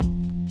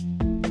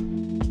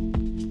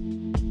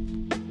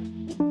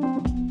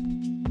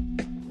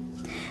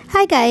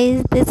Hi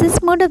guys, this is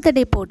Mood of the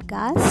Day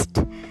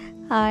podcast,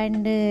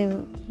 and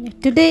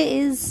today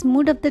is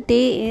Mood of the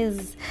Day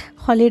is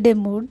holiday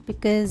mood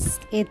because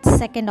it's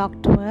 2nd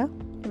October,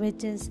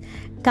 which is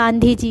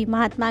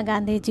Mahatma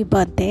Gandhiji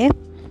birthday.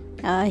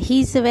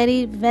 He's a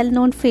very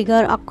well-known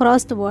figure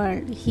across the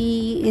world.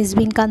 He is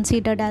being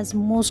considered as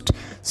most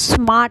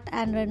smart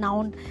and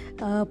renowned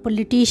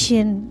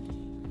politician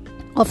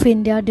of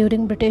India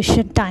during British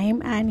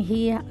time, and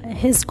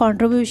his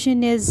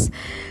contribution is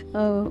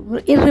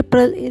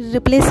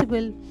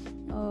irreplaceable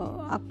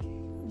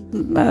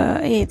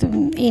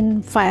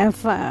in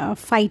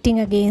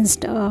fighting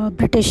against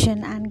British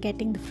and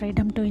getting the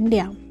freedom to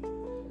India.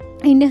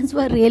 Indians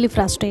were really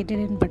frustrated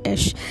in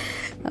British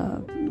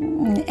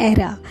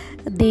era.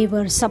 They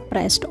were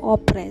suppressed,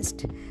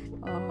 oppressed,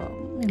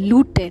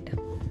 looted,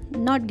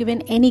 not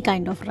given any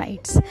kind of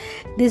rights.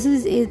 This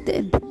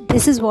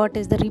is what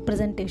is the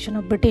representation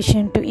of British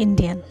to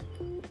Indian.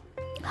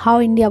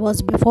 How India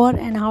was before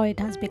and how it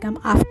has become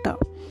after.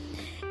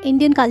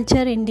 Indian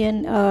culture,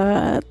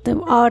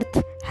 the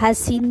earth has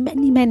seen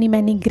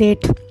many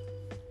great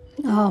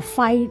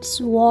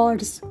fights,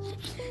 wars,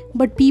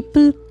 but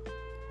people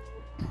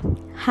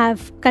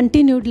have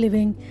continued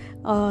living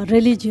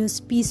religious,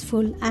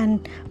 peaceful,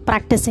 and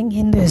practicing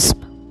Hinduism.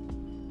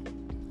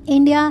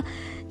 India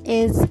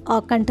is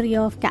a country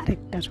of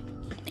character.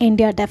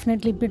 India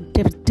definitely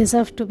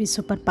deserves to be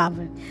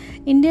superpower.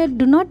 India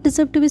do not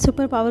deserve to be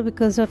superpower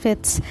because of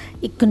its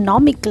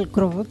economical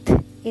growth.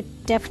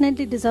 It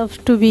definitely deserves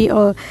to be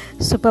a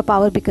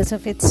superpower because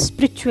of its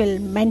spiritual,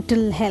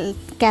 mental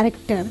health,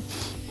 character,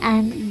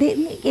 and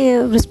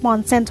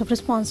sense of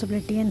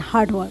responsibility and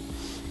hard work.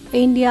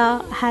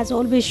 India has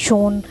always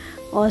shown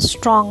a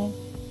strong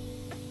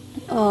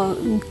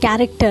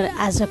character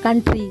as a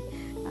country,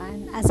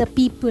 and as a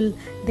people.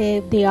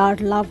 They are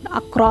loved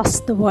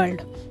across the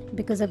world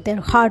because of their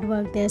hard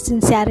work, their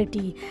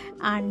sincerity,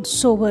 and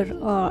sober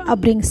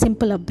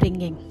simple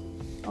upbringing.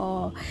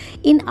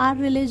 In our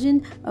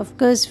religion, of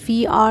course,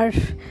 we are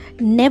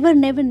never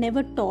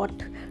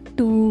taught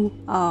to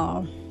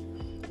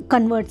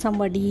convert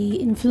somebody,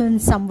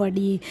 influence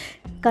somebody,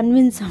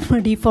 convince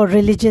somebody for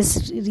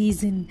religious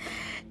reason.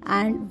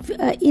 And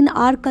in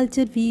our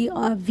culture,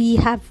 we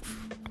have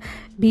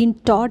been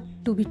taught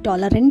to be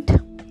tolerant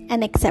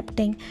and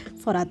accepting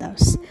for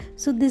others.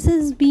 So this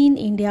has been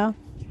India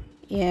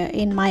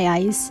in my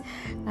eyes,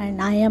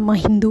 and I am a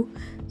Hindu,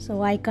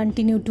 so I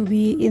continue to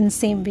be in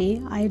same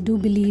way. I do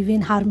believe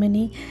in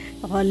harmony,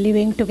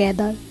 living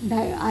together.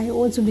 I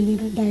also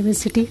believe in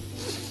diversity.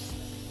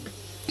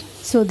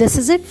 So this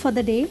is it for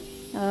the day.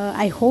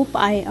 I hope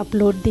I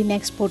upload the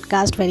next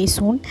podcast very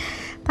soon.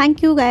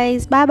 Thank you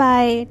guys. Bye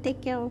bye.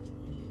 Take care.